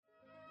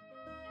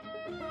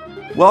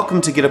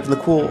Welcome to Get Up in the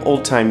Cool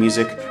Old Time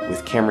Music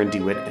with Cameron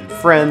DeWitt and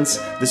friends.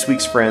 This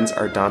week's friends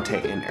are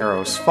Dante and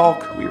Eros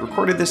Faulk. We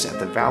recorded this at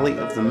the Valley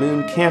of the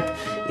Moon camp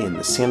in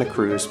the Santa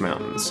Cruz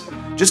Mountains.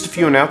 Just a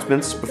few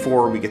announcements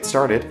before we get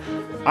started.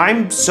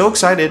 I'm so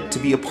excited to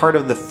be a part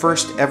of the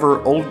first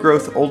ever Old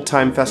Growth Old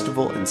Time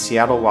Festival in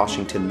Seattle,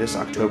 Washington this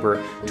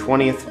October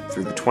 20th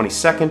through the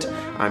 22nd.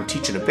 I'm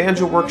teaching a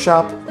banjo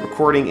workshop,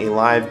 recording a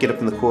live Get Up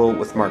in the Cool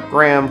with Mark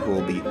Graham, who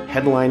will be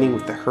headlining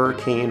with the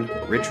Hurricane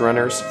Ridge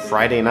Runners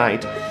Friday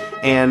night.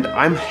 And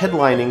I'm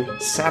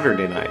headlining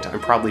Saturday night. I'm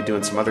probably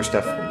doing some other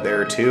stuff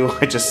there too.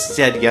 I just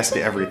said yes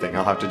to everything.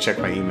 I'll have to check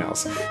my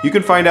emails. You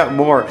can find out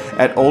more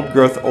at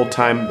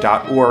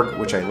oldgrowtholdtime.org,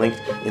 which I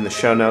linked in the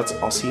show notes.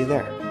 I'll see you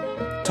there.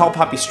 Tall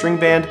Poppy String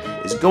Band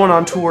is going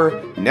on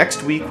tour.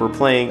 Next week we're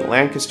playing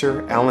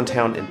Lancaster,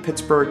 Allentown, and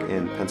Pittsburgh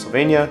in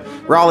Pennsylvania,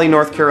 Raleigh,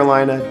 North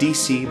Carolina,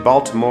 DC,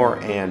 Baltimore,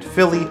 and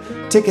Philly.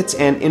 Tickets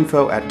and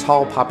info at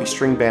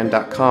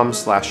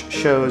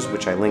tallpoppystringband.com/shows,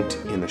 which I linked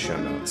in the show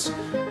notes.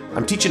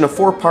 I'm teaching a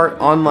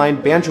 4-part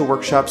online banjo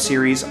workshop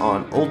series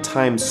on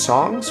old-time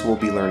songs. We'll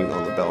be learning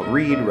Ola Belle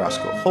Reed,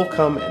 Roscoe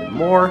Holcomb, and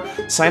more.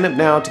 Sign up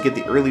now to get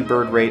the early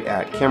bird rate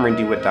at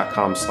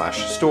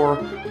CameronDeWitt.com/store.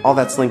 All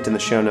that's linked in the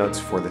show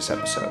notes for this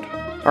episode.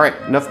 All right,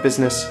 enough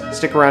business.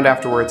 Stick around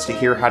afterwards to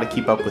hear how to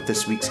keep up with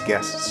this week's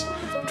guests.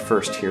 But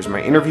first, here's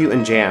my interview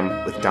and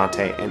jam with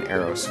Dante and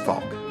Eros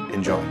Faulk.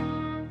 Enjoy.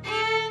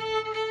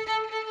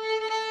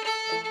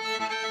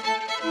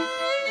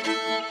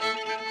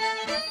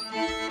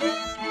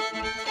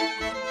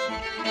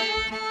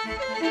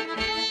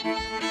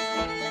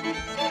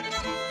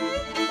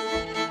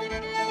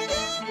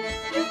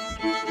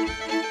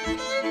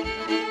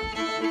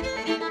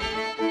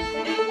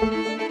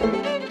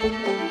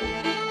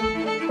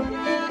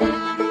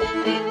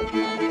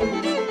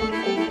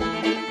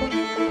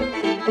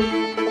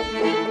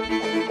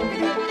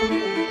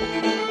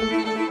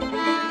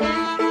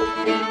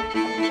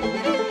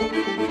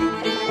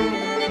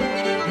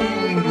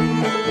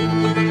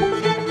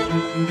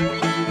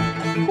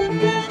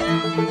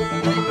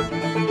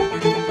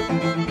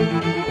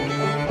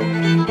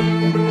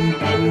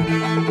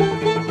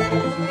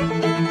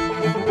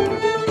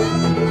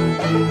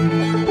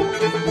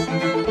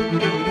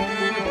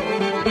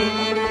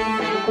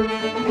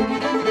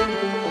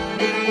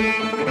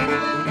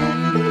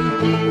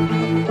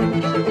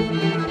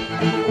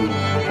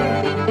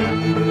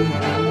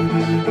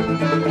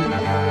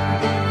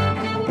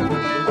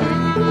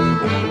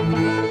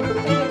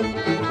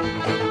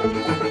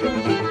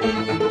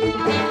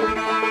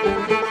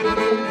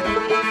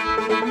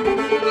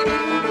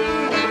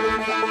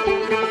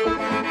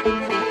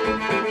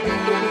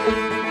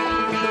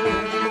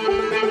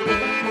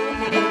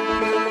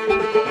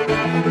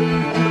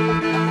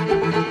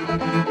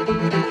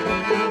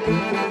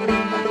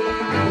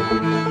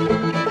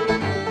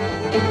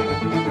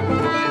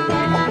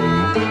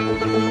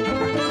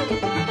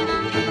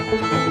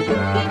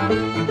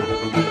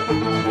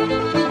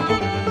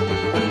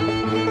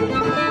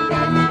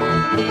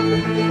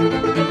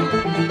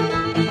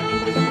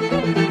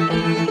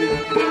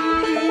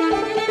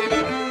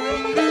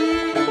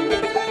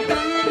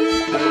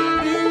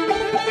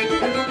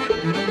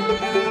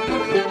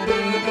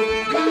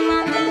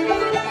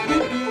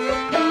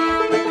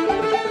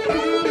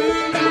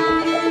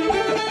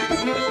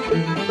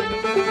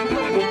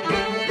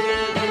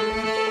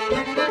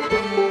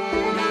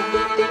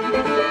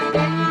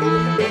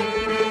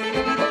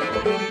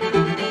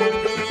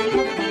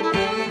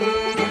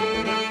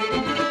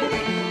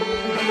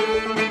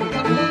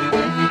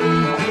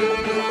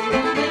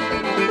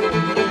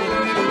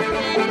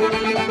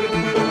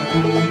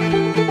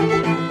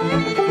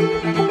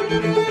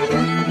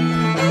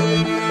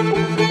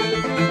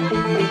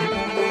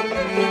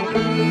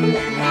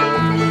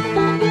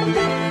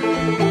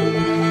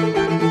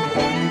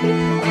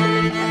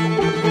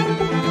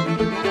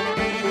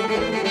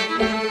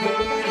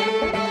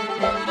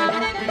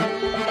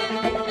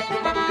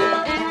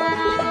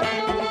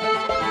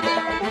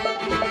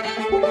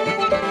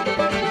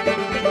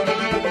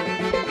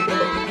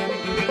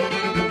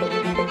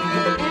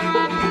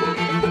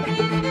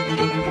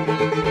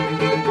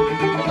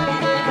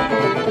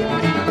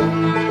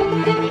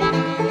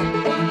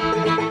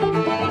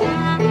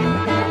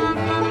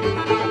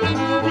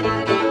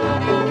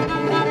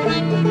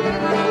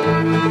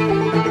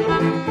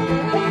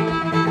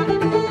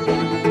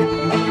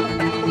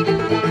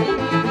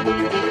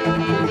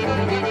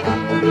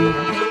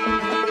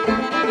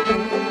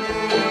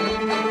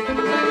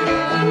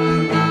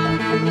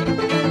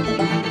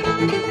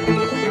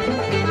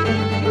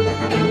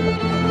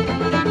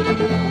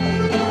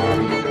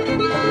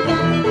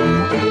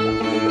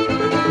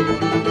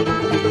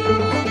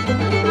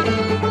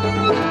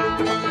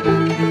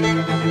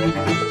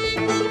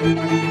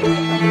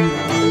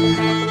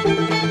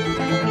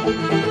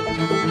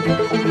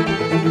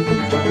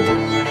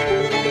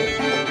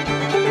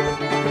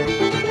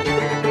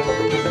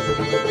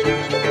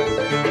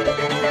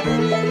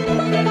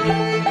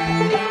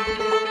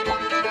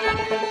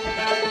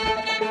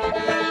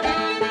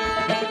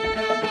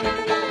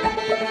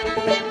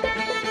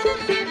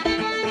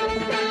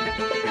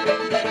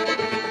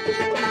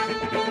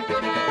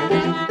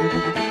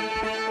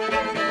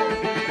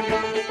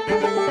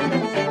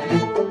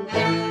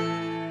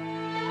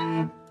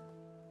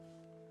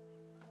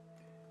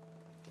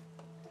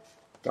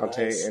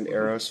 Dante Nice. and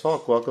Eros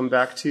Faulk, welcome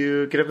back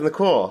to Get Up in the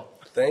Cool.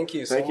 Thank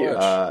you so Thank you. much.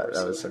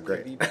 That was so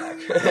great. To be back.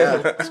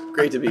 Yeah, it's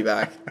great to be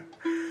back.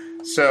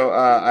 So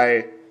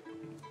I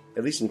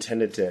at least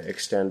intended to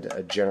extend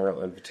a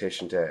general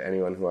invitation to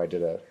anyone who I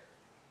did a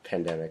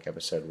pandemic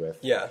episode with.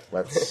 Yeah.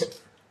 Let's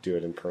do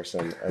it in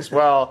person as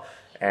well.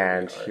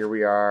 And here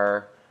we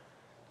are.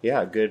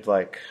 Yeah, a good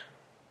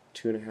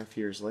 2.5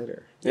 years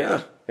later.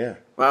 Yeah. Yeah.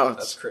 Wow,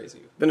 That's it's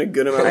crazy. been a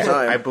good amount of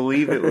time. I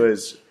believe it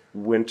was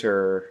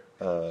winter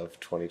of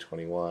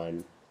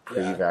 2021,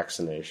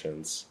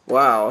 pre-vaccinations.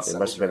 Wow. It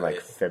must have been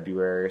right.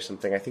 February or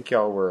something. I think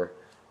y'all were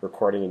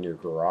recording in your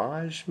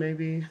garage,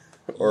 maybe?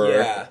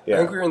 I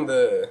think we were in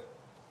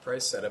probably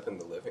set up in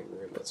the living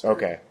room. That's where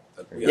Okay.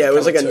 Yeah, it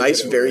was like a took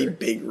nice, it very over.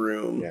 big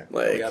room. Yeah.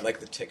 We Like, had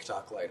the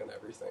TikTok light and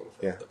everything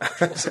for Yeah. the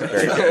virtual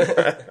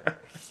stuff.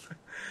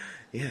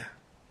 Yeah.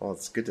 Well,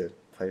 it's good to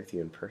play with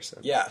you in person.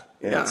 Yeah.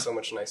 Yeah. It's so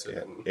much nicer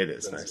than It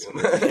is than nice. Zoom.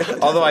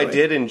 Although I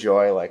definitely. did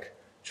enjoy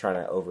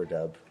trying to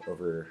overdub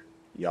over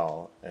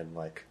y'all and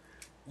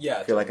Yeah.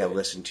 I feel like I totally.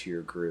 listened to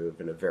your groove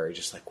in a very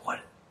just what?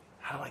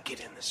 How do I get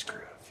in this groove?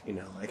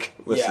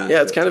 Listen yeah,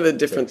 to it's kind of a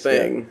different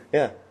thing.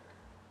 Yeah.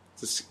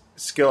 It's a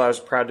skill I was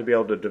proud to be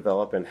able to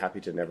develop and happy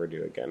to never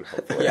do again,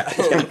 hopefully. Yeah.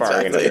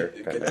 Barring Exactly. another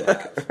Good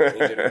pandemic. to have.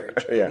 You did a great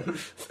job. Yeah.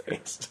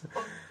 Thanks.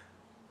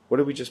 What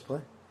did we just play?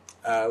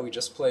 We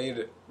just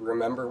played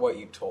Remember What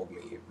You Told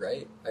Me,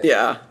 right?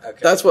 Yeah. Okay.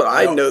 That's what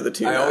I don't- know the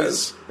tune I always,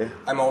 as. Yeah.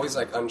 I'm always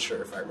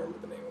unsure if I remember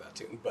the name of that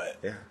tune, but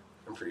Yeah.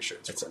 I'm pretty sure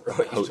it's Remember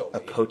What You Told A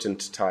Me.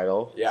 potent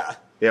title. Yeah.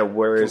 Yeah,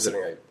 where is it?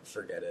 Considering I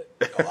forget it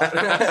a lot.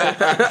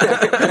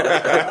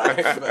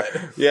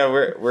 Yeah,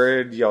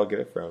 where did y'all get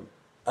it from?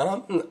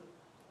 But,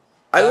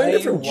 I learned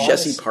it I from wanna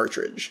Jesse s-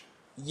 Partridge.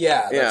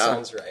 yeah, that Yeah.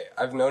 sounds right.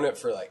 I've known it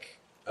for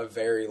a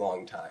very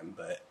long time,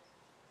 but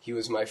he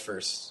was my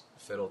first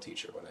fiddle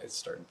teacher when I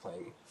started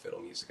playing fiddle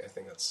music. I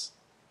think that's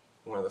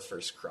one of the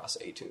first cross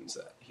A tunes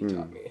that he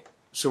taught me.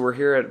 So we're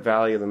here at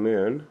Valley of the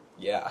Moon,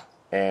 Yeah.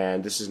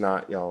 and this is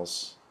not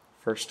y'all's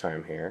first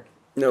time here.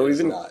 No, we've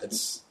It's been. not.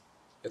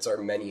 It's our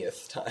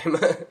manyth time.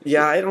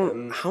 Yeah, I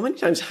don't. How many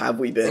times have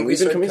we been? think We've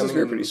we been started coming since we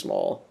were coming pretty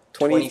small.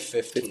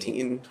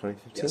 2015.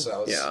 2015? Yeah, so I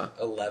was Yeah.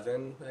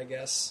 11, I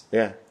guess.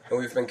 Yeah. And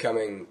we've been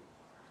coming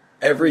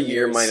Every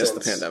year minus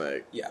the since-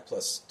 pandemic. Yeah,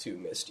 plus 2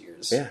 missed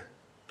years. Yeah.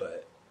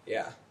 But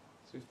yeah, so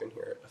we've been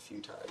here a few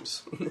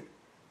times.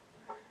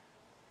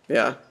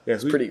 Yeah,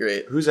 it's pretty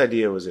great. Whose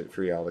idea was it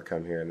for y'all to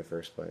come here in the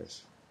first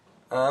place?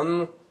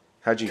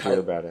 How'd you hear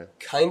about it?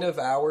 Kind of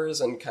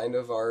ours and kind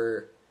of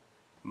our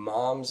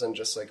moms and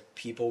just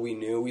people we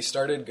knew. We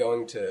started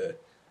going to,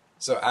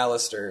 so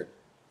Alistair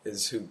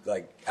is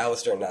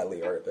Alistair and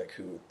Natalie are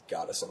who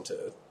got us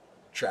into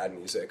trad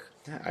music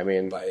Yeah, I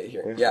mean, by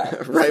hearing,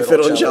 Right,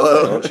 fiddle and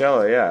cello. Fiddle and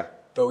cello, yeah.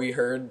 But we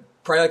heard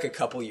probably a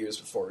couple years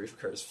before we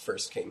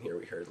first came here.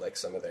 We heard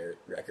some of their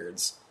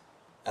records,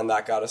 and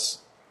that got us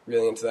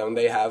really into them.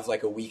 They have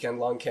a weekend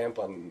long camp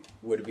on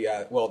Woodby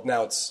Island. Well,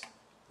 now it's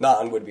not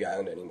on Woodby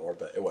Island anymore,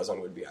 but it was on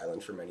Woodby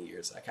Island for many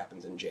years. That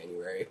happens in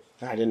January.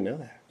 I didn't know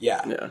that.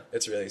 Yeah.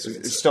 It's really sweet.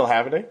 It's still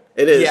happening?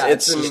 It is. Yeah,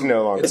 it's it's It's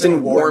no longer. It's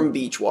in Warm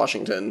Beach,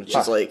 Washington, which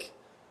Huh. is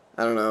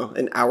I don't know,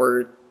 an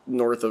hour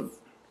north of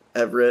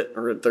Everett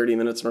or 30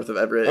 minutes north of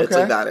Everett. It's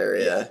Okay. that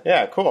area.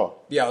 Yeah,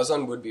 cool. Yeah, I was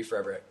on Woodby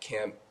forever at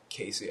Camp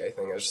Casey, I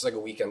think. It was just a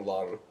weekend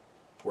long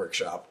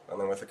workshop, and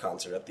then with a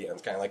concert at the end.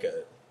 It's kind of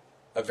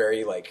a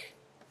very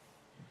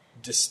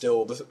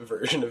distilled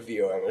version of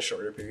VO in a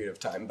shorter period of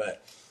time.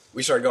 But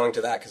we started going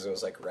to that because it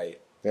was right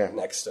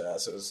next to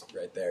us. It was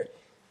right there.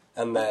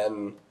 And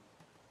then,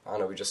 I don't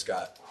know, we just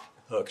got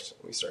hooked.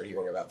 We started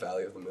hearing about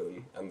Valley of the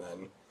Moon. And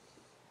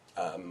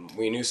then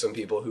we knew some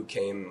people who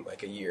came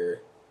a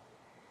year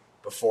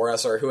before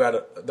us, or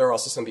there were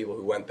also some people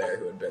who went there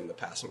who had been in the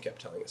past and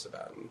kept telling us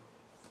about it. And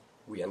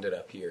we ended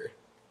up here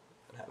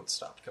and haven't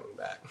stopped coming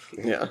back.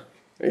 Yeah,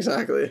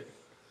 exactly.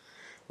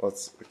 Well,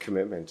 it's a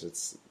commitment.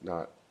 It's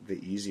not the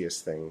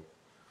easiest thing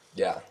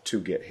Yeah. to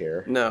get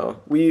here.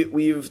 No,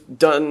 we've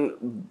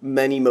done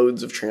many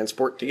modes of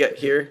transport to get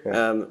here.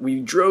 Yeah. We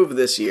drove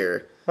this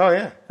year, Oh,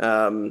 yeah.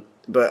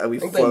 but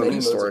we've I think by flown many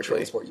modes of historically.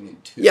 transport you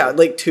need 2. Yeah,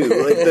 two.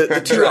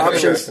 The two Driving or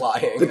options.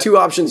 flying. The two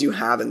options you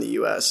have in the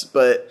U.S.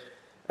 But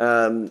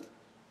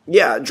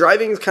yeah,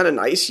 driving is kind of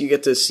nice. You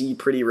get to see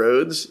pretty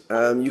roads.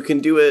 You can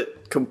do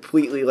it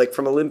completely,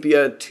 from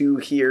Olympia to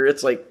here.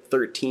 It's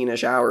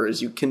 13-ish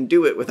hours. You can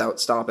do it without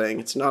stopping.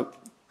 It's not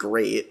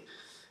great.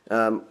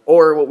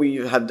 Or what we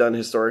have done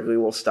historically,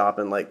 we'll stop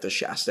in the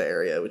Shasta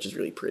area, which is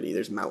really pretty.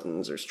 There's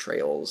mountains, there's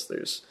trails,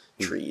 there's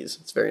trees.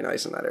 It's very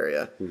nice in that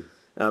area.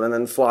 And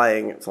then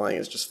flying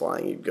is just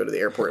flying. You go to the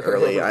airport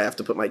early. I have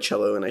to put my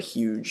cello in a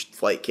huge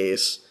flight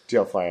case. Do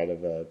y'all fly out of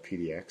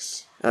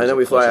PDX? I know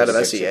we fly out of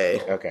Closest SEA.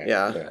 to- Okay.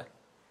 Yeah.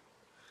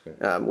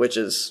 Which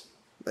is,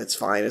 it's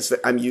fine.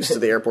 I'm used to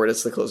the airport.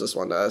 It's the closest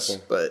one to us.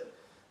 But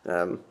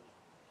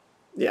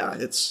yeah,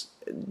 it's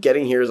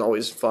getting here is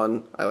always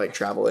fun. I like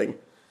traveling.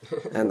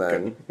 And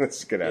then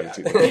That's a good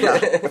attitude.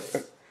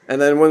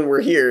 and then when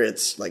we're here,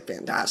 it's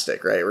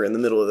fantastic, right? We're in the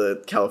middle of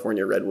the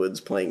California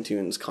redwoods playing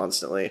tunes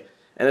constantly.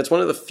 And it's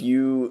one of the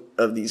few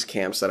of these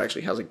camps that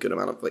actually has a good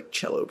amount of like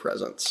cello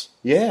presence.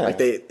 Yeah. Like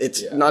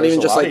it's not even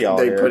just like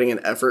they're putting an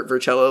effort for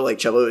cello. Like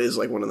cello is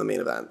like one of the main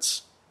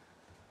events,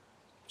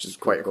 which is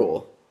quite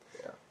cool.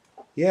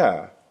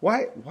 Yeah.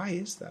 Why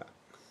is that?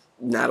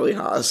 Natalie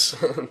Haas.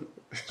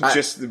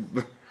 Just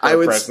the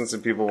presence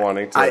of people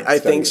wanting to. I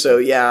think so.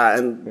 Yeah,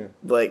 and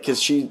like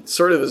because she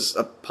sort of is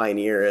a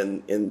pioneer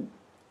in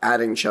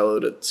adding cello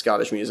to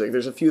Scottish music.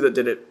 There's a few that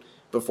did it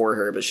before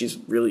her, but she's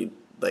really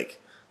like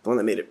the one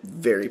that made it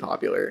very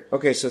popular.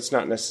 Okay, so it's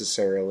not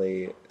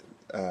necessarily.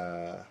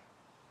 I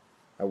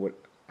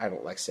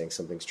don't like saying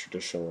something's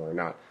traditional or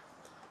not.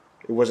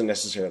 It wasn't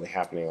necessarily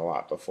happening a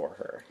lot before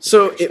her.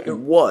 So it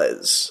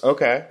was.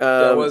 Okay.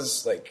 It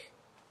was like,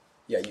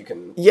 you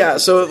can. Yeah,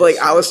 so like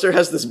Alistair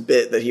has this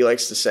bit that he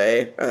likes to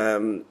say,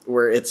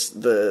 where it's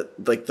the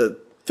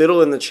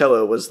fiddle and the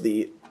cello was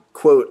the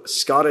quote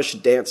Scottish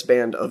dance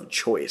band of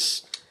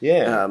choice.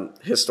 Yeah.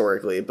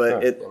 Historically,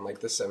 but in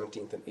like the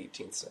 17th and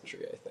 18th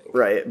century, I think.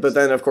 Right, but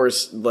then of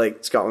course,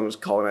 like Scotland was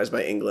colonized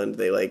by England,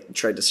 they like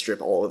tried to strip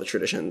all of the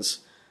traditions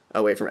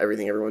away from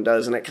everything everyone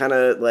does, and it kind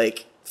of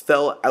like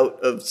fell out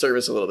of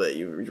service a little bit.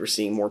 You were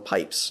seeing more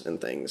pipes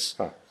and things.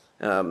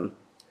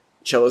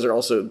 Cellos are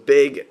also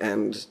big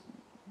and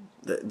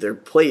they're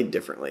played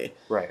differently.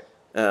 Right.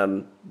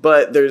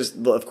 But there's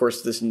of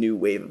course this new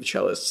wave of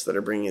cellists that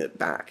are bringing it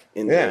back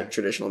into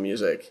traditional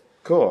music.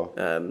 Cool.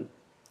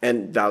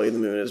 And Valley of the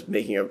Moon is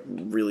making a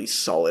really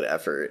solid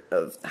effort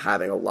of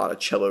having a lot of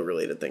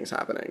cello-related things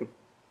happening.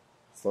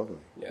 It's lovely.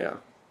 Yeah.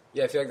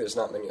 Yeah, I feel like there's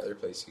not many other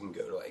places you can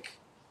go to, like,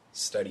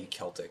 study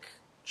Celtic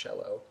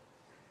cello.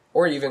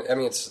 Or even, I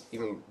mean, it's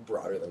even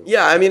broader than...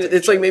 Yeah, I mean,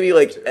 it's like maybe,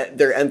 like, too.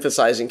 they're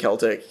emphasizing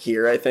Celtic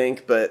here, I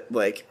think, but,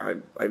 like,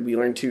 we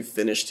learned 2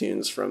 Finnish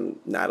tunes from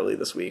Natalie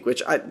this week,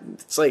 which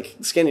it's like,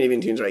 Scandinavian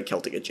tunes are, like,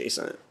 Celtic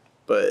adjacent,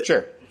 but...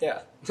 Sure.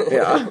 Yeah.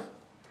 Yeah.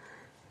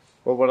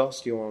 Well, what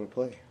else do you want to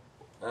play?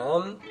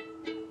 The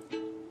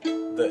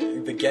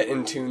Get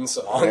in Tune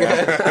song.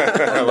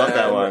 I love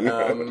that one,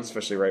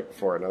 especially right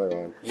before another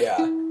one. Yeah.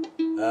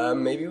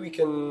 Maybe we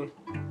can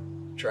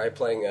try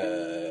playing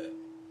a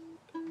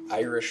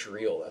Irish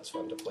reel. That's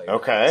fun to play.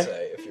 Okay. I'd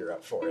say, if you're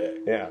up for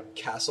it. Yeah.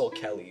 Castle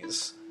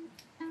Kelly's,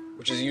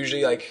 which is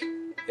usually like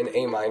an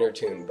A minor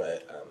tune,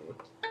 but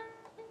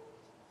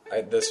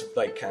this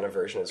like kind of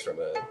version is from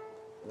a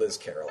Liz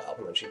Carroll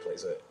album, and she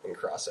plays it in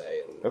cross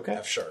A and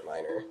F sharp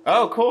minor.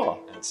 Oh,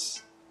 cool.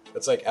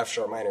 It's like F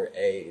sharp minor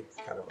A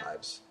kind of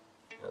vibes.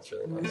 That's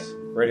really nice.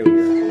 Ready when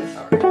you're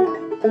ready. All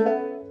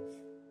right.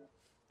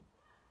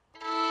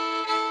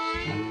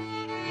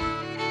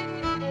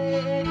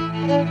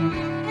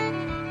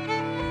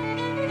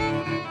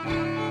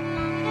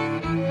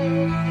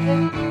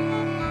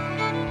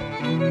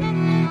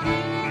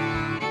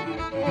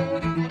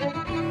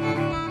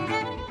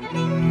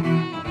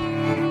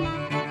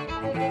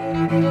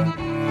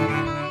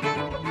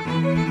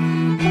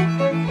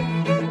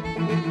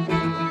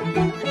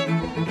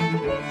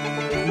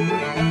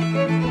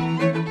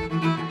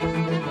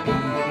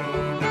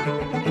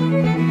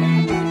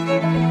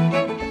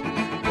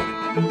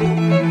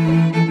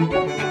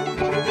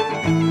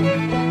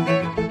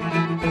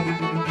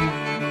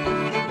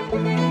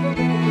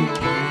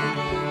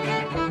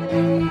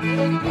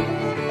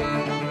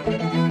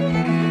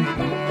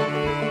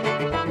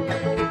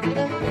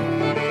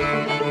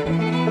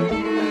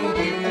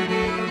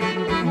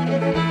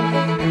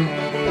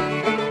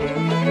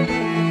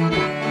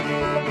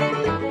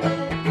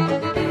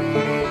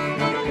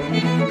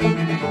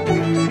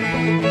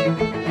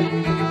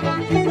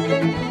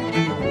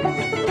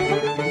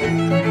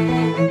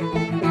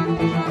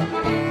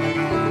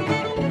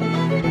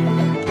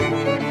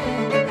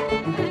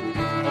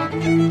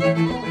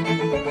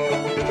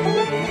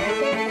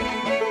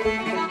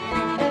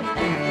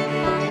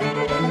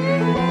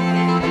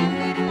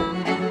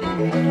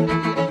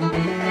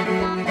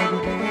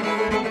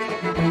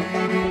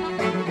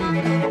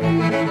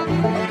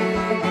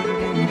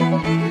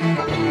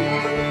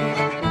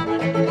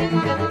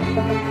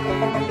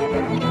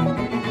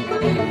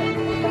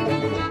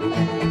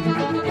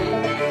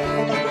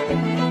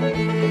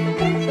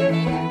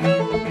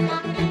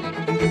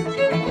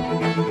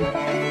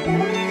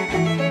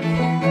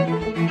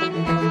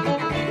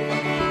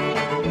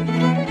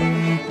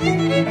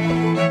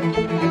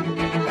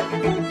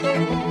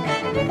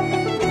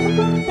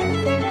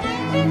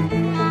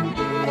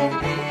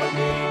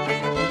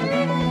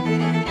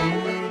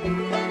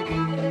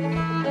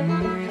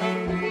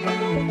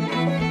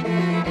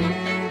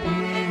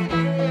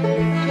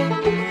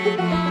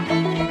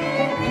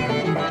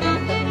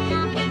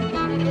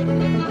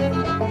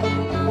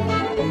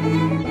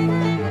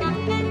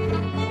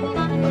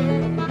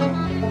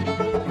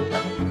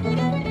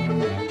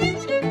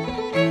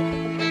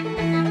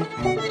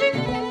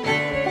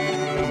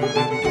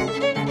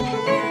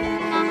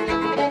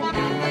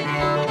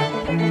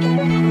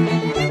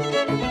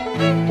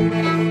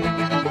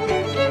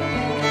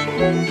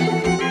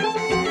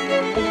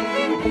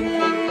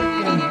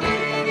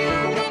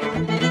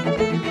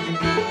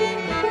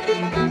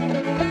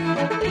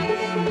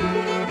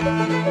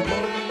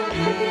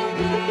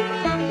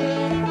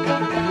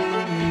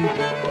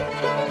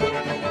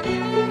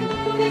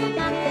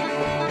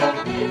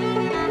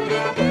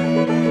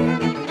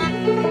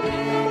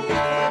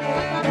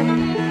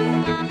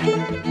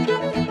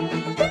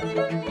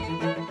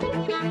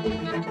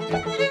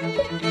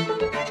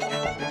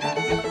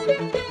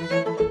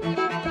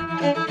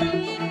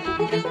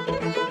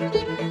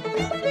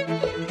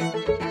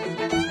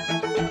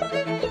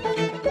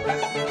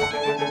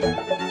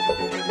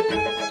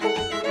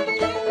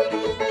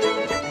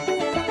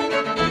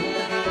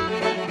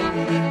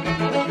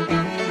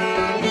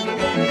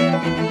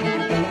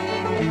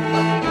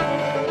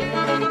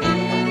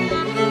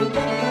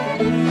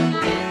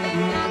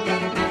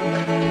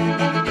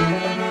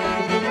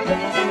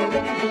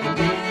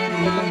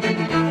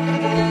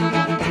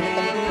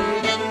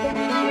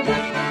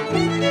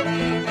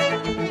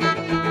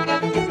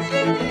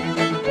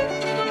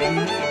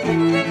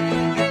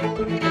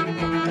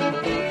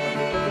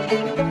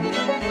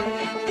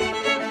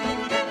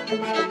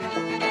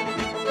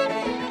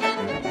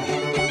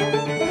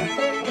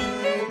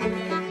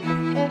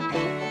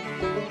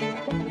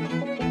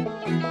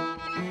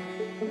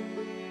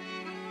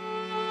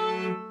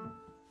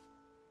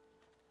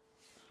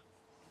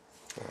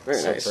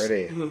 Very nice.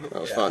 Pretty.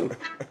 That was fun.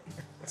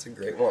 That's a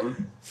great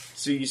one.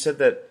 So you said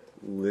that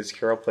Liz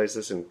Carroll plays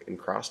this in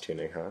cross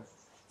tuning, huh?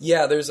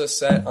 Yeah, there's a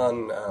set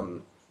on,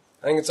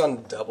 I think it's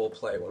on Double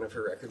Play, one of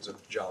her records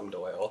with John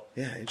Doyle.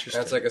 Yeah, interesting.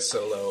 That's like a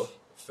solo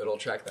fiddle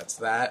track. That's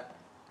that.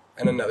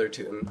 And another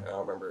tune. I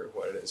don't remember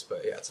what it is,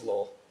 but yeah, it's a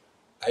little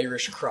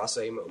Irish cross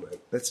A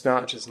moment. That's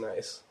not which is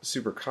nice.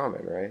 Super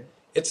common, right?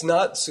 It's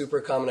not super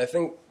common. I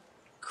think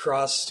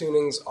cross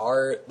tunings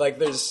are, like,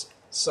 there's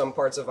some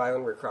parts of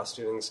Ireland where cross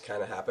tunings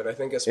kind of happen. I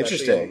think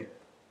especially in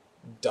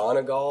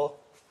Donegal.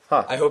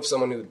 Huh. I hope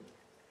someone who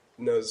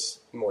knows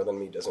more than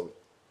me doesn't.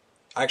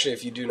 Actually,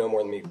 if you do know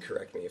more than me,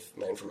 correct me if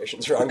my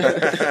information's wrong.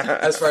 But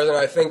as far as I know,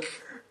 I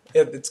think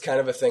it's kind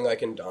of a thing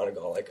like in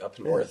Donegal, like up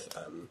north.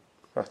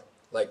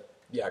 Like,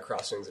 yeah,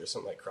 cross tunings or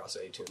some like cross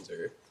A tunes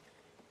or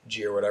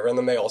G or whatever. And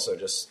then they also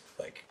just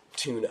like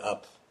tune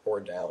up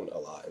or down a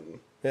lot in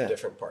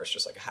different parts,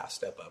 just like a half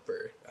step up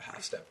or a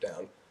half step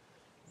down.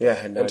 Yeah, I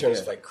had no in terms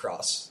idea. of like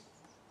cross,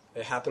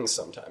 it happens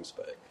sometimes,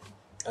 but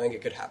I think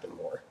it could happen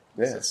more.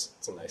 Yeah. It's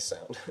a nice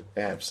sound.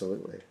 Yeah,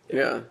 absolutely.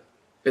 Yeah.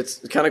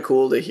 It's kind of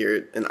cool to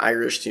hear an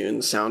Irish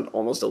tune sound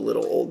almost a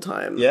little old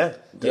time. Yeah.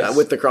 Yeah,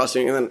 with the cross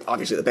tuning, and then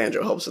obviously the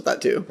banjo helps with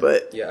that too.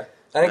 But Yeah.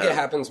 I think it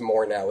happens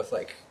more now with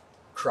like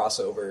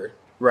crossover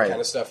kind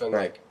of stuff and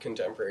like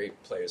contemporary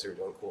players who are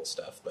doing cool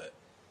stuff. But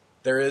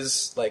there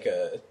is like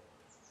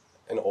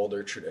an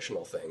older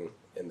traditional thing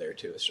in there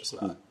too. It's just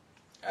not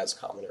as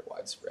common or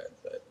widespread.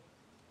 But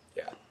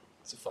yeah,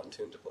 it's a fun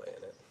tune to play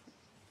in it.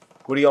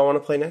 What do y'all want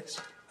to play next?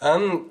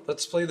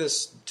 Let's play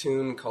this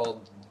tune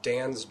called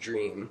Dan's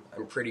Dream.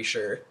 I'm pretty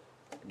sure.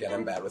 Again,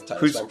 I'm bad with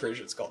titles, but I'm pretty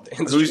sure it's called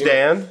Dan's Dream. Who's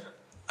Dan?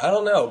 I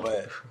don't know,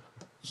 but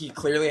he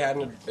clearly had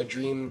a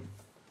dream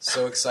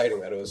so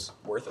exciting that it was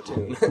worth a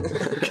tune.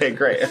 Okay,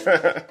 great.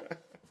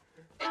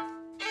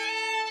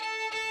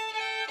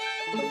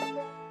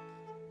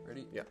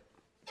 Ready? yeah.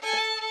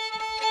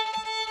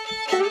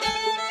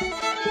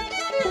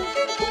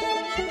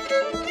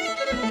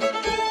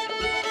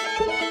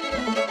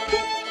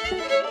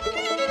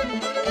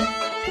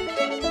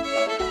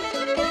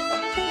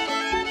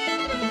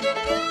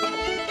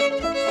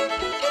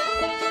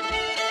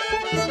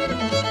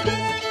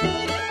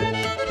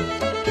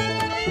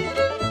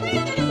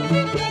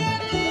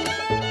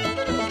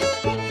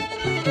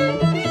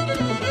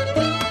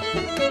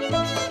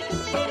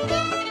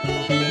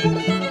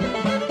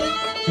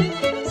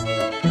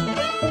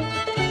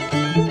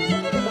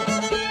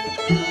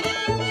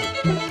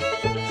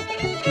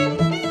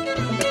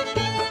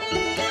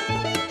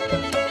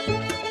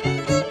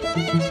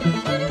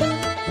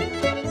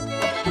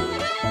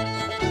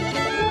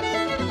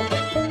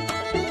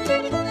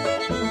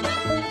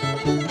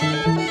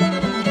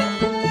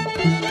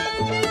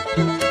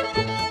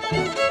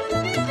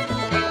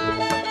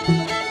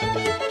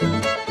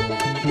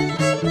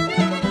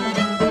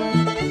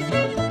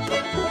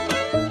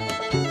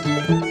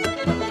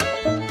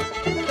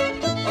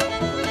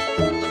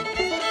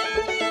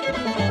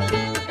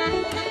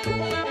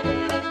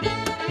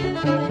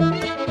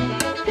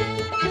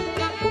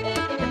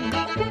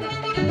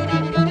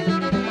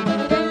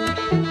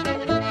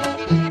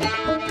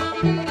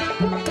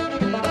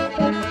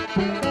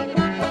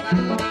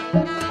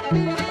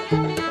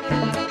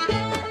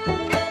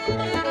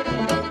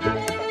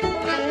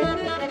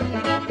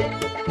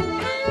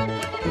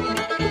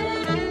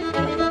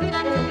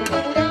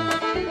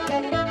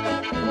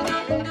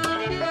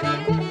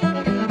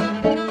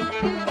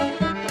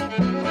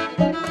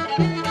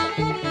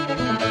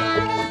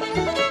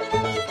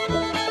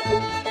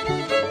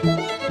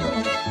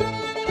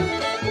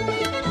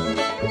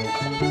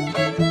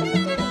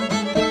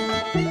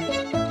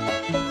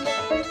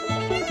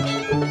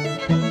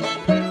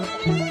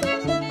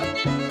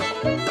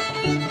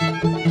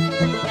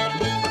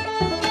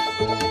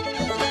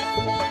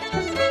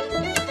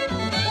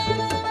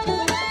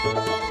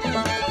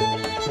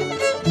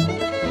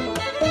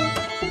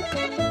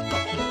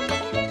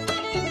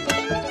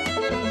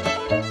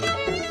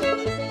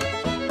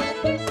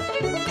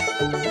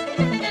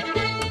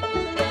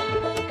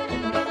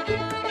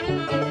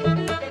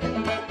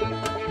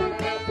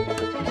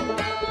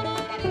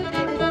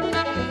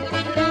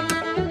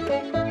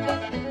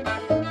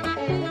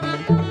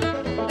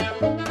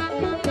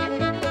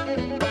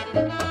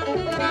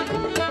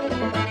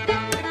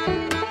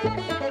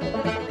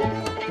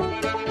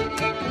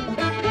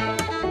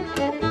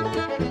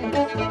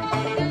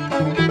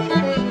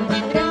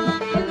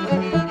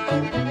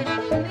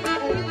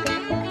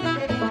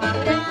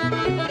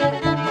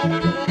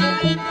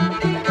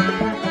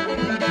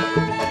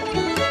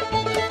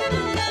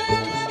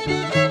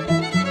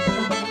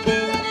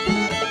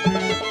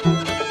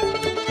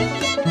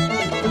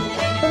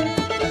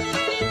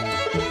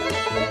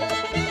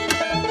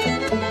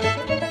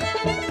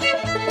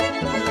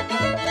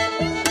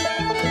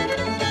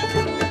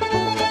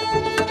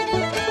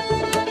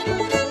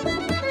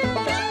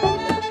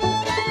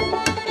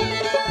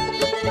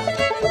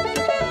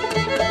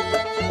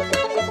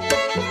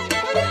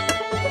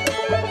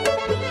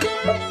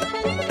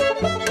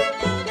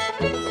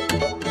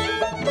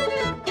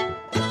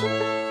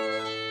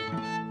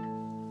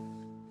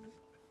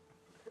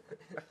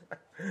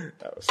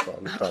 That was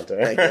fun,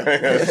 Dante. Thank you.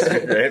 That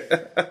was great.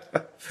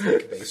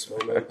 Fake bass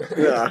moment.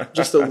 Yeah,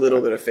 just a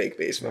little bit of fake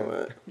bass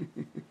moment.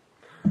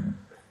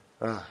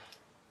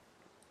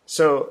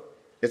 So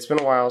it's been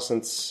a while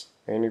since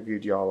I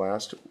interviewed y'all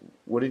last.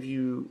 What have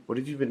you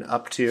been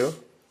up to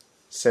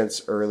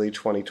since early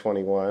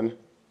 2021?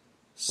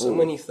 So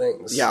many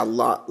things. Yeah, a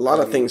lot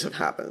of things have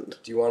happened.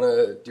 Do you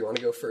wanna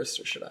go first,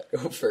 or should I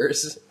go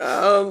first?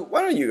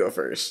 Why don't you go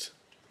first?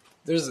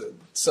 There's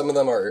some of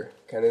them are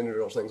kind of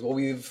individual things. Well,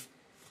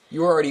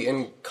 you were already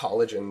in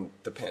college in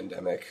the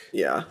pandemic.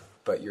 Yeah.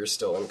 But you're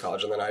still in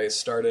college, and then I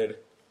started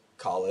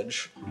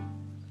college.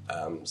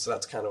 So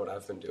that's kind of what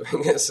I've been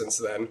doing since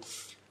then.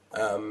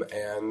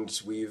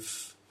 And we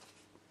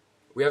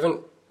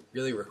haven't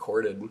really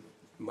recorded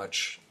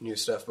much new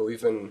stuff, but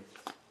we've been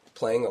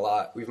playing a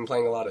lot. We've been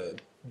playing a lot of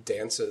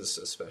dances,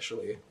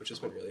 especially, which has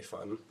been really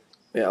fun.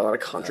 Yeah, a lot of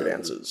contra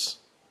dances.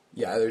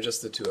 Yeah, they're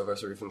just the two of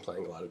us. We've been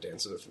playing a lot of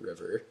dances with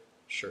River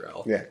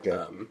Sherelle. Yeah,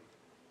 good.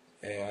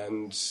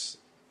 And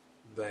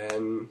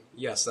then,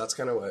 yes, that's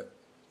kind of what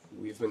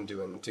we've been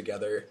doing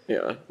together.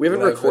 Yeah, we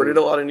haven't recorded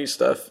a lot of new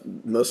stuff,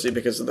 mostly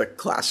because of the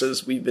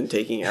classes we've been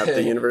taking at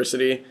the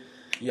university.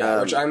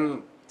 Yeah, which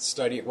I'm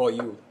studying. Well,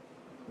 you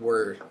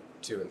were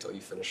too until you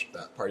finished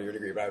that part of your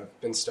degree, but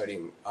I've been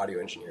studying audio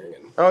engineering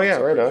and right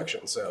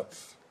production. So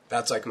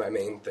that's like my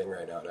main thing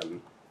right now. And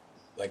I'm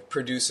like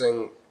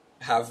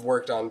have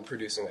worked on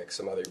producing like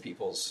some other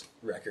people's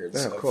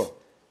records of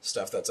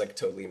stuff that's like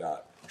totally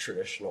not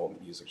traditional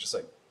music, just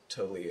like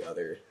totally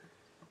other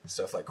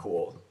stuff, like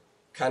cool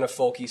kind of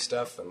folky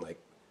stuff and like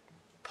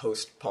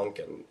post-punk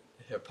and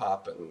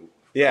hip-hop and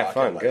rock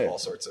fun, and like good. All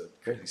sorts of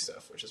crazy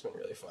stuff, which has been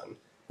really fun.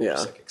 Yeah.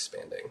 Just like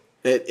expanding.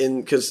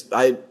 Because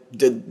I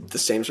did the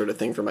same sort of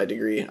thing for my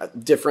degree.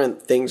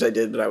 Different things I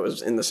did, but I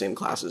was in the same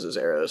classes as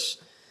Eros.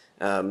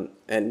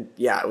 And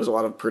yeah, it was a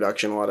lot of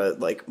production, a lot of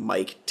like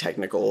mic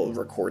technical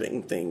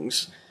recording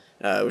things,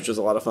 which was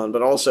a lot of fun.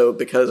 But also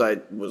because I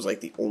was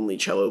like the only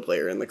cello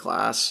player in the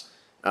class,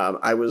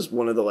 I was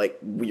one of the like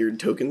weird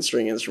token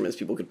string instruments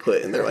people could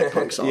put in their like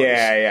punk songs.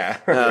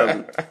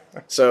 Yeah.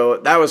 So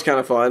that was kind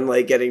of fun,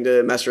 like getting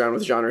to mess around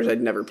with genres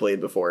I'd never played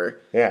before.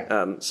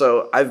 Yeah.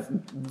 So I've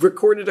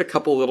recorded a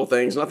couple little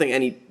things,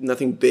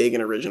 nothing big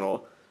and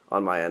original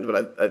on my end,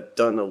 but I've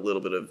done a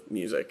little bit of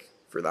music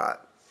for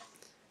that.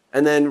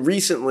 And then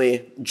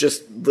recently,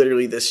 just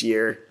literally this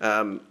year,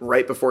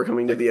 right before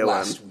coming to the OM.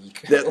 Last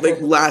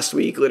week. Last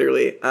week,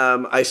 literally,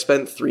 I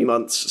spent 3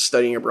 months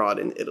studying abroad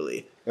in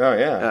Italy. Oh,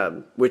 yeah.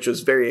 Which was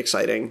very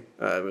exciting.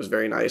 It was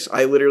very nice.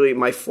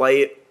 My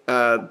flight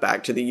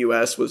back to the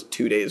U.S. was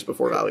 2 days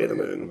before Valley of the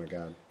Moon. Oh, my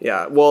God.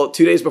 Yeah, well,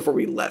 2 days before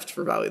we left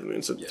for Valley of the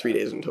Moon, so 3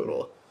 days in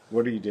total.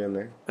 What are you doing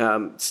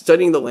there?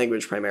 Studying the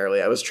language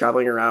primarily. I was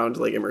traveling around,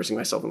 like, immersing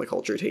myself in the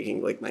culture,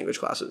 taking, like, language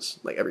classes,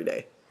 like, every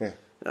day. Yeah.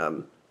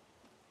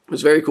 It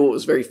was very cool. It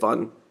was very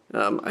fun.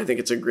 I think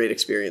it's a great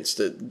experience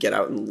to get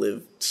out and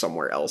live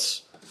somewhere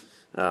else.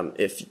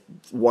 If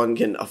one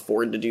can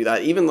afford to do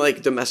that, even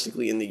like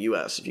domestically in the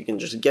U.S., if you can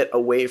just get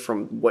away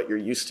from what you're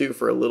used to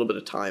for a little bit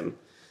of time,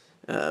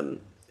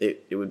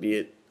 it would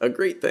be a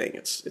great thing.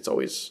 It's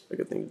always a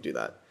good thing to do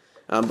that.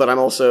 But I'm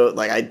also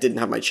like, I didn't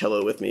have my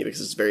cello with me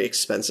because it's very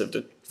expensive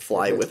to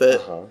fly with it.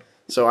 Uh-huh.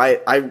 So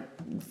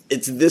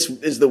this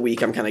is the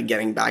week I'm kind of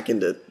getting back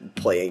into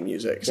playing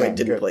music because I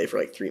didn't play for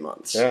like 3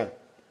 months. Yeah.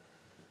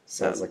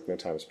 Sounds like no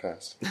time has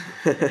passed.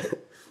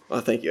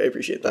 Well, thank you. I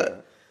appreciate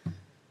that.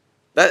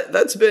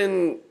 That's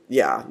been,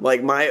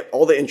 like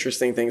all the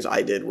interesting things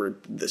I did were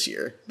this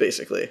year,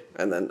 basically.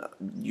 And then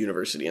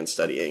university and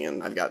studying,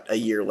 and I've got a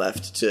year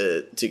left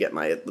to get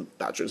my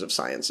Bachelor's of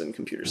Science in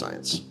Computer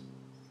Science.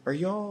 Are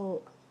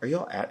y'all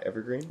at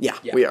Evergreen? Yeah,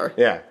 we are.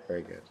 Yeah,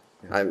 very good.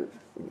 Yeah. I'm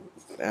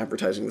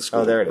advertising the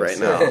school there it right is.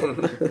 now.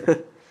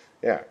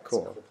 Yeah,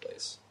 cool. It's a cool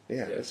place.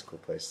 Yeah, it's a cool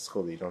place. It's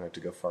cool that you don't have to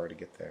go far to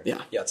get there.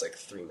 Yeah. Yeah, it's like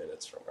 3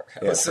 minutes from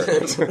our house.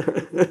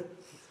 Yeah,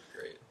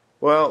 Great.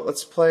 Well,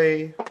 let's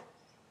play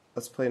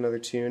another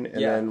tune,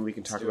 and then we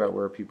can talk do about it.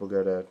 where people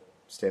go to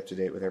stay up to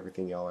date with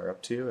everything y'all are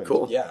up to. And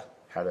Cool. Yeah.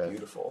 How to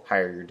Beautiful.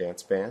 hire your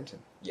dance band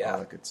and all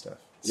that good stuff.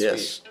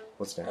 Yes.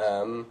 What's next?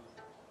 I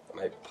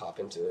might pop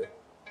into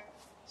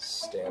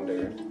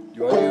standard. Do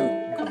you want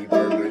to do Gui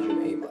Bar Bridge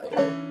in A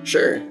minor?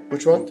 Sure.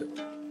 Which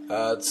one?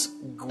 It's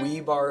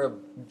Gui Bar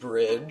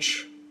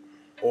Bridge,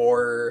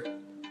 or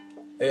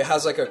it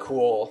has like a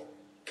cool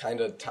kind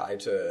of tie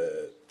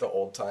to the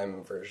old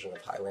time version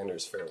of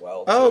Highlander's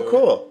Farewell. Oh, too.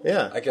 cool.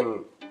 Yeah. I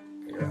can,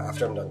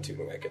 after I'm done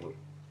tuning, I can.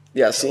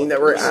 Yeah, seeing that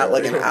we're at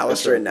like an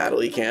Alistair and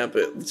Natalie camp,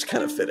 it's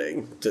kind of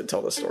fitting to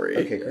tell the story.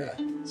 Okay,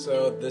 great.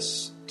 So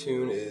this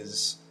tune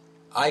is,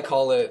 I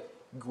call it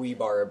Gui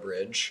Bar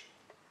Bridge,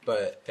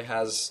 but it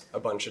has a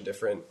bunch of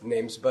different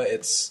names, but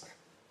it's,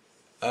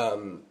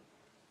 I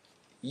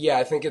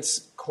think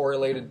it's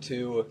correlated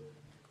to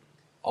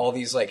all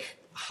these like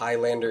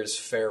Highlander's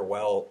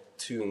Farewell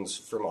tunes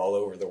from all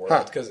over the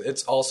world, because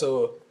it's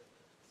also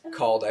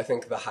called, I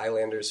think, the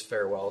Highlander's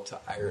Farewell to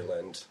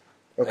Ireland.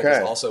 I think Okay.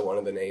 is also one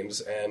of the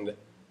names, and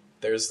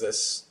there's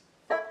this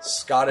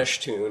Scottish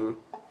tune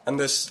And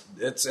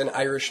it's an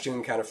Irish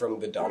tune kind of from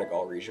the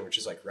Donegal region, which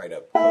is like right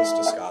up close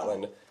to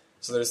Scotland.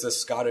 So there's this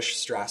Scottish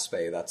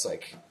strathspey that's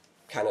like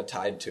kind of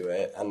tied to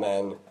it. And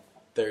then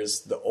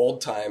there's the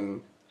old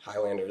time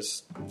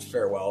Highlanders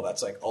farewell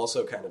that's like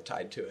also kind of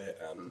tied to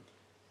it.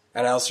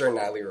 And Alistair and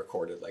Natalie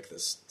recorded like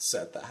this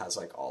set that has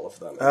like all of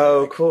them.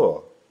 Oh, like,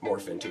 cool.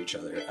 Morph into each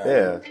other.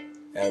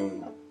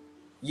 And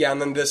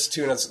then this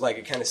tune, it's like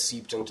it kind of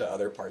seeped into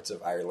other parts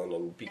of Ireland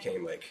and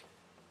became like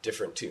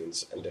different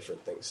tunes and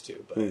different things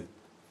too. But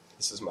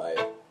this is my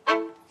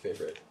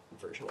favorite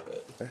version of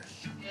it.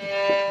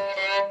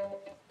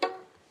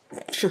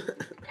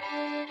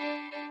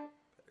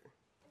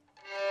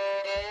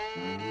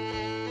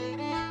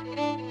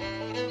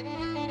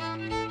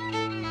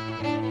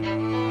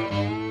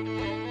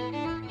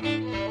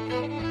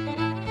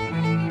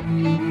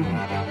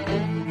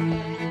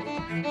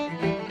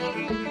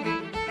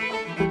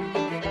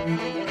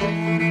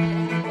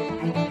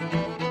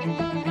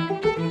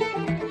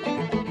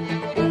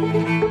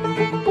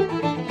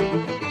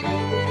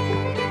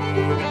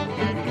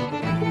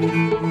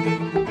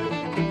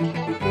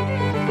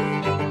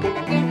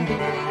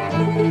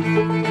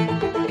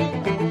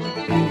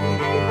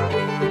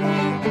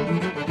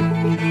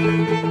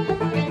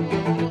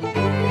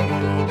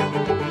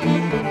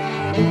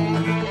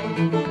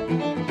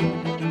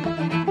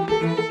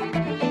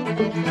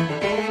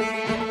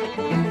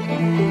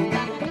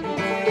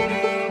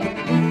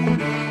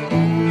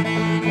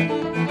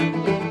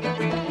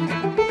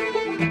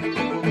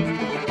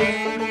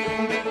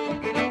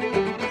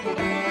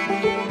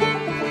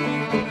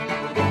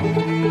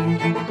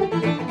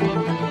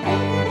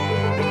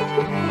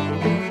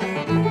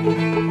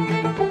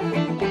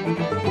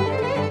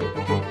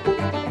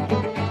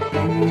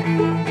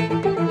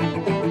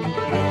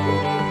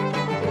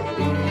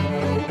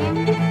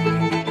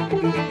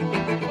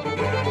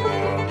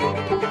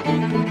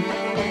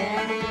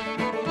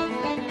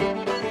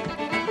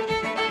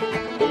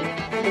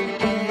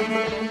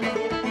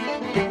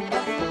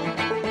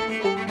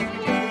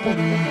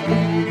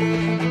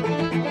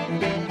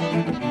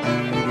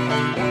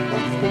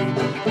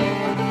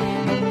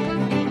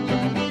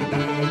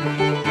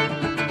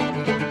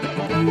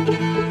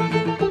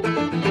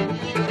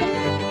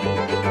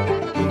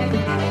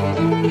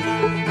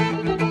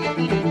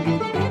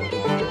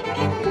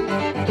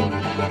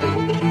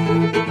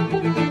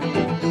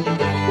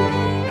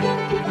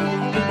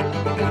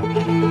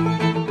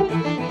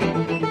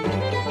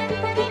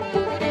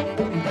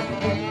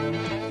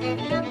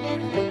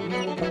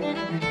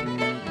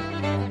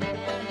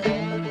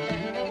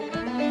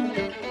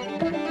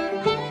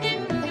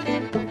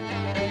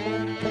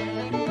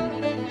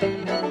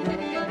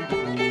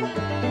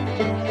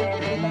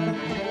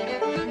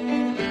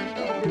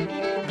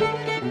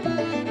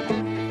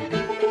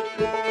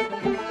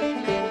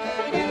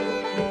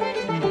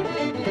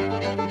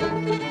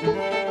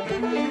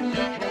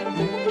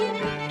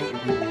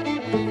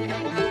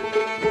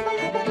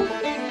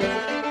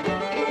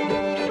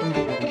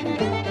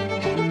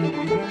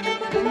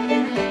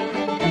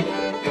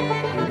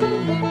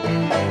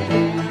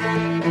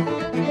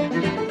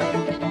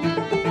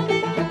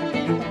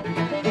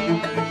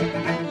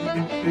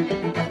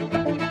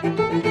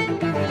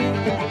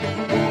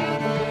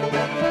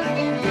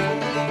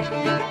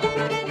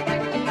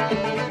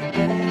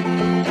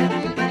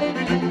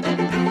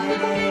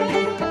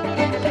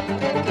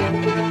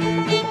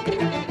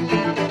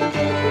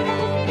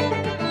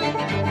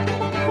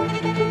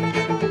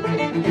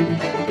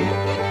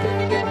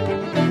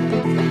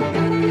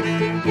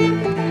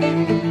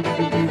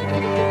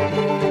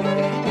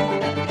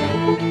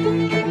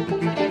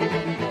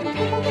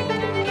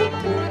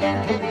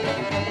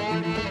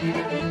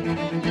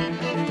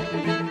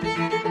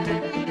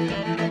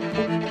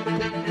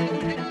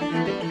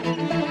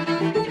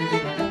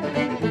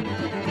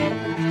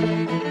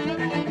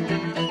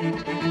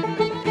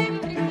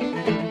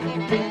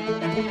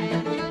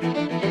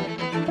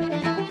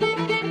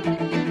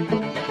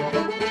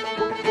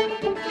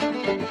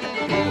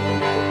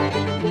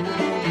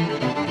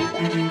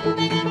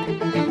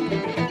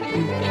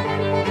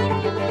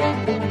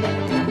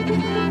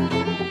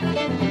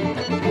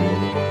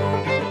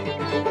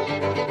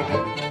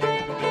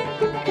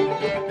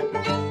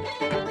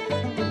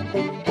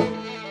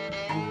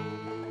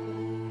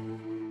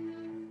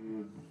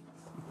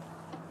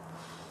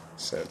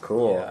 So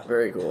cool. Yeah.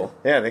 Very cool.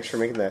 Yeah, thanks for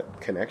making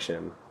that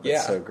connection.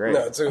 That's so great.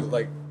 No, it's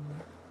like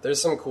there's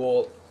some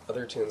cool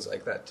other tunes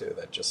like that too.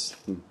 That just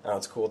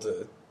it's cool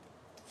to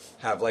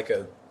have like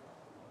a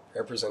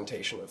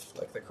representation of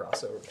like the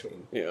crossover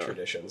between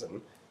traditions,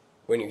 and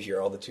when you hear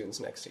all the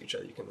tunes next to each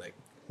other, you can like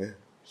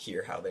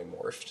hear how they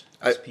morphed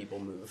as people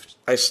moved.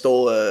 I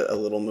stole a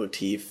little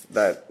motif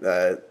that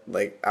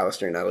like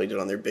Alistair and Natalie did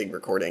on their big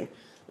recording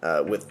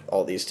with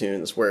all these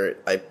tunes, where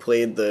I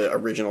played the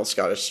original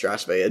Scottish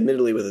strathspey,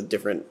 admittedly with a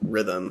different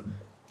rhythm,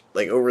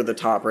 like over the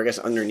top, or I guess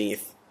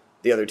underneath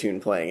the other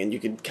tune playing, and you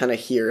could kind of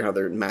hear how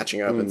they're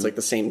matching up. It's like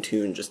the same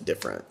tune, just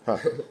different.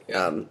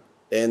 And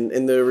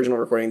in the original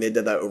recording, they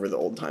did that over the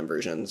old time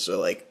version, so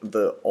like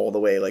all the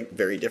way like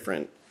very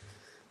different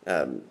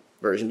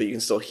version, but you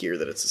can still hear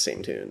that it's the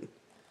same tune.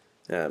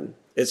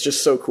 It's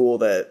just so cool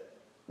that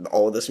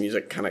all of this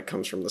music kind of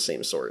comes from the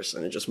same source,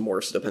 and it just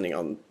morphs depending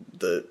on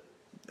the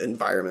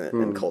environment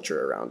and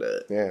culture around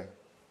it. Yeah.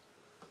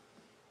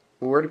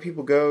 Well, where do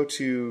people go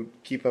to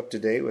keep up to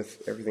date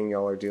with everything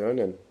y'all are doing?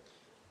 And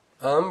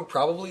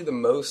probably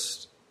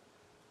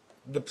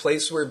the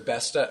place we're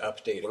best at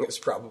updating is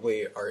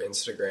probably our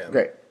Instagram,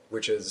 Great.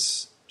 which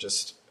is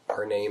just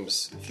our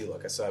names. If you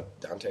look us up,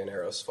 Dante and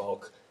Eros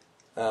Faulk,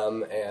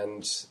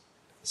 and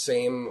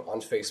same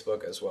on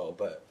Facebook as well,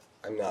 but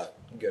I'm not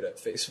good at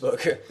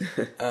Facebook.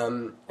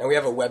 And we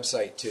have a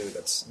website too,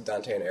 that's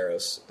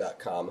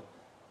danteanderos.com,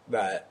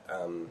 that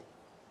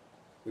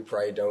we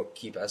probably don't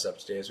keep as up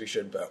to date as we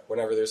should, but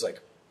whenever there's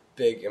like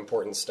big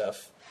important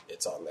stuff,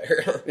 it's on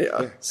there.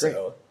 Yeah.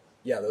 So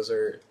yeah, those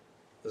are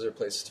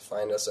places to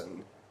find us, and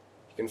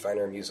you can find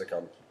our music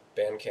on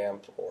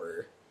Bandcamp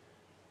or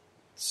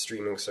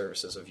streaming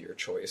services of your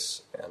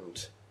choice,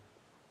 and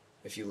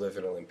if you live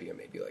in Olympia,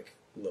 maybe like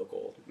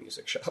local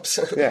music shops.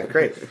 yeah,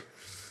 great.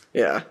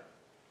 Yeah.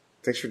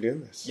 Thanks for doing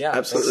this. Yeah,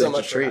 absolutely. Thanks so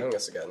much for having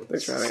us again.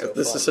 Thanks for having us. So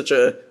This fun. is such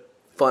a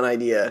fun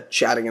idea,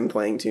 chatting and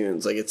playing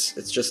tunes. Like it's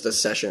just a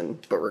session,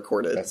 but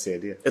recorded. That's the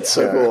idea. It's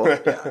so cool.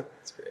 Yeah,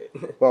 it's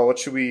great. Well, what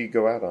should we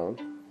go out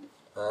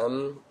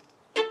on?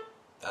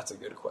 That's a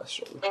good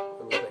question.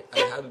 Let me think. I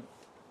had a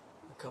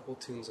couple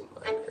tunes in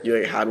mind. You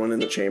like had one in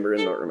the chamber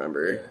and don't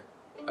remember.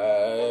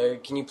 Yeah.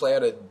 Can you play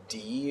out a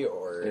D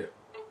or?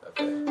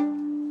 Okay.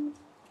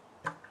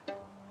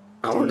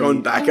 Oh, we're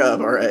going back up.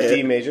 All right.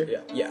 D major?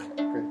 Yeah. Yeah.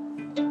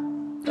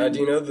 Do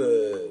you know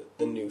the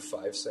new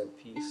 5-cent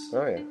piece?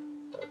 Oh, yeah.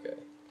 Okay.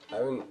 I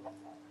haven't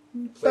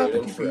played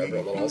it in forever,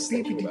 and then I was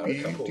thinking about it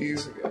a couple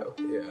weeks ago.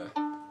 Yeah.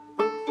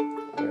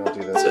 I'll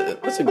do this.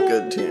 That's a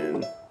good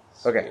tune.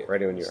 Okay,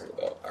 ready when you are.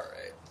 All right.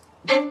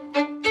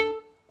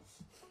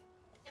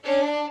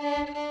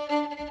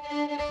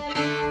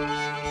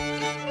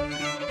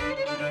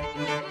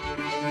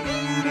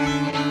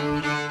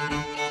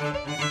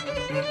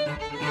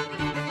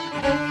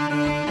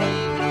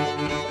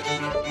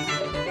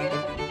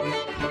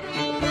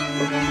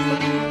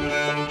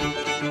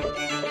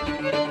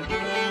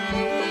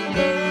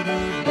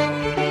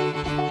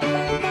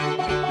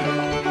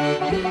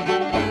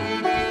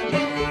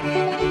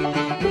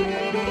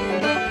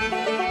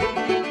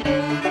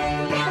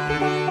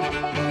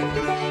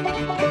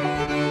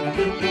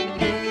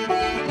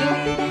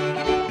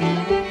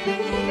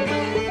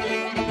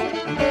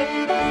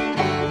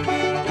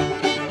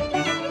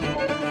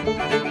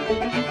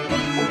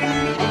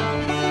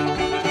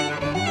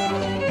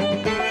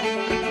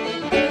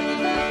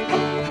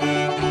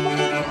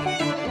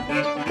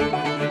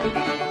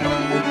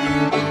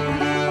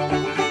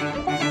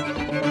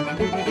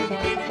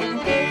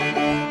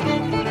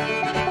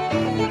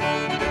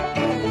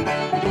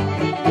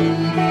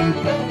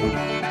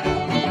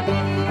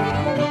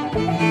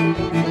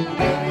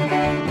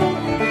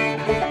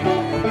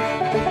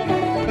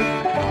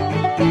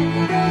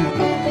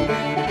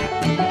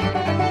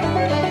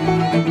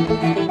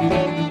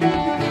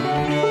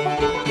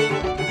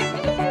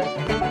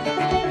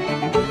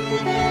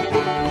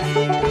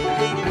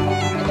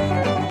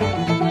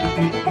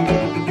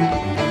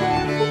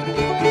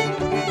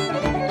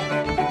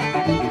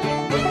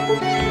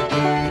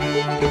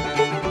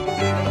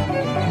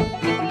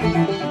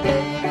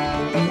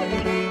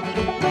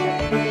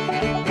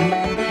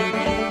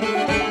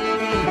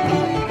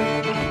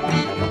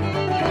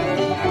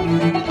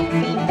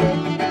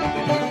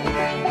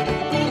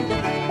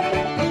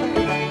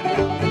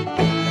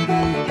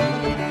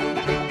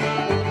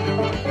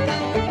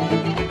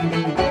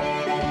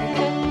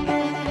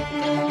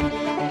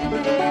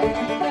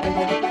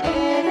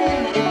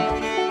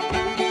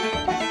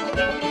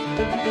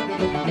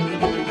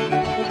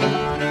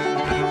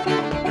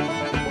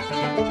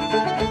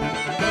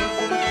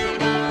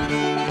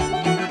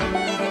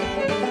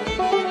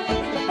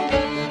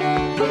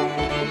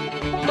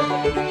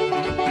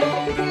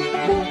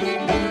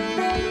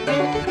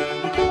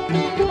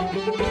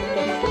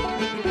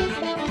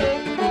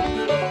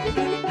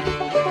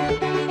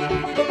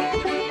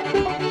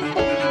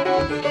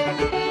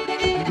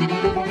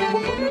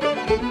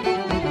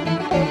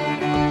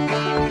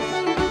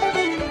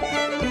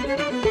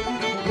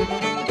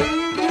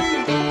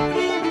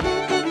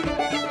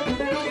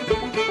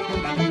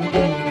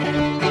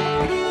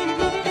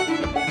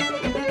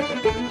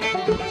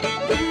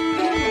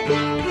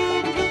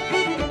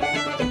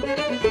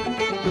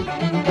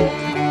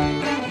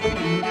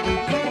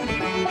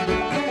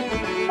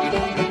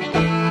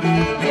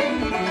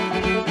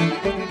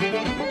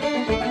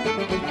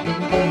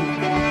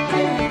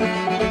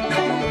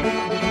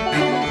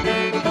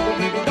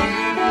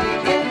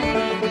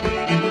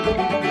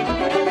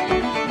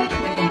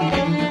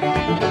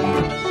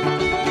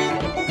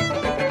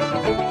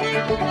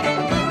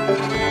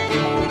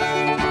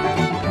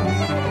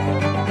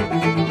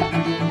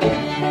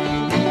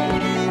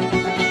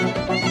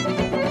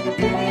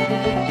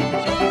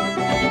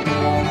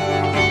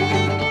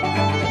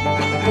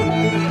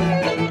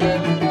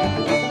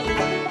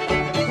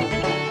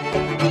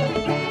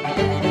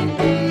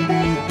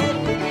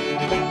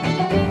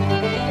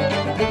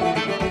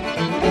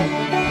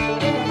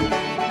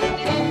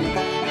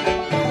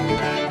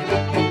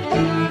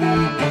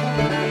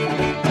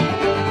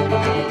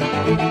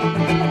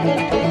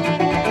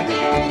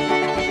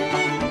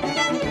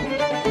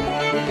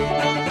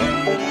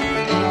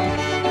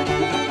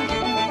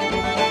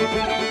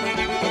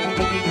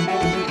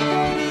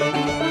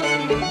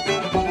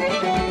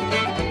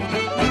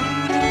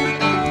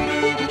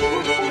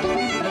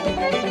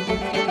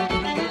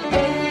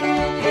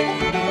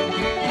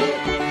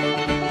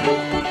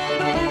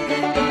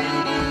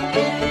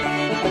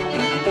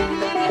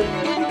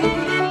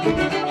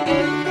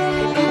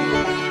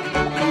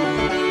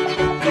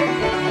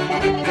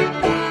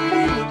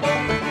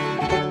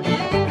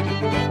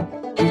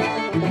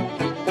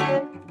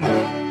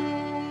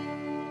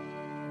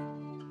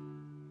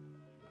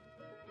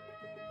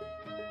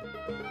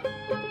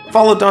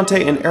 Follow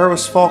Dante and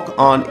Eros Faulk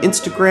on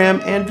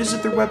Instagram and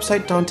visit their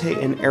website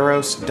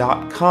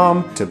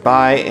danteanderos.com to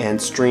buy and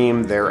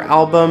stream their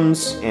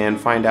albums and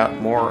find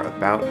out more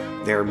about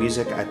their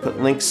music. I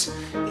put links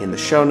in the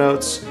show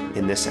notes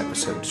in this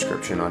episode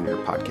description on your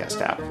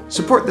podcast app.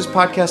 Support this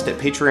podcast at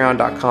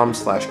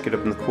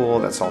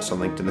patreon.com/getupinthecool. That's also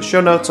linked in the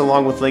show notes,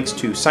 along with links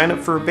to sign up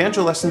for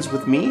banjo lessons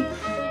with me,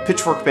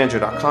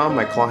 pitchforkbanjo.com,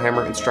 my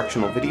clawhammer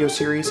instructional video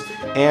series,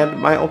 and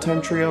my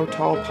old-time trio,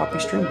 Tall Poppy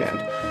String Band.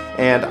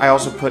 And I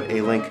also put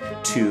a link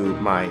to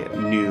my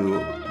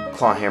new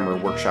clawhammer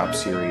workshop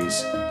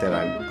series that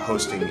I'm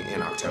hosting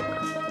in October.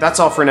 That's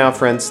all for now,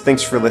 friends.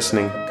 Thanks for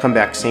listening. Come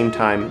back same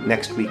time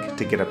next week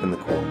to Get Up in the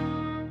Cool.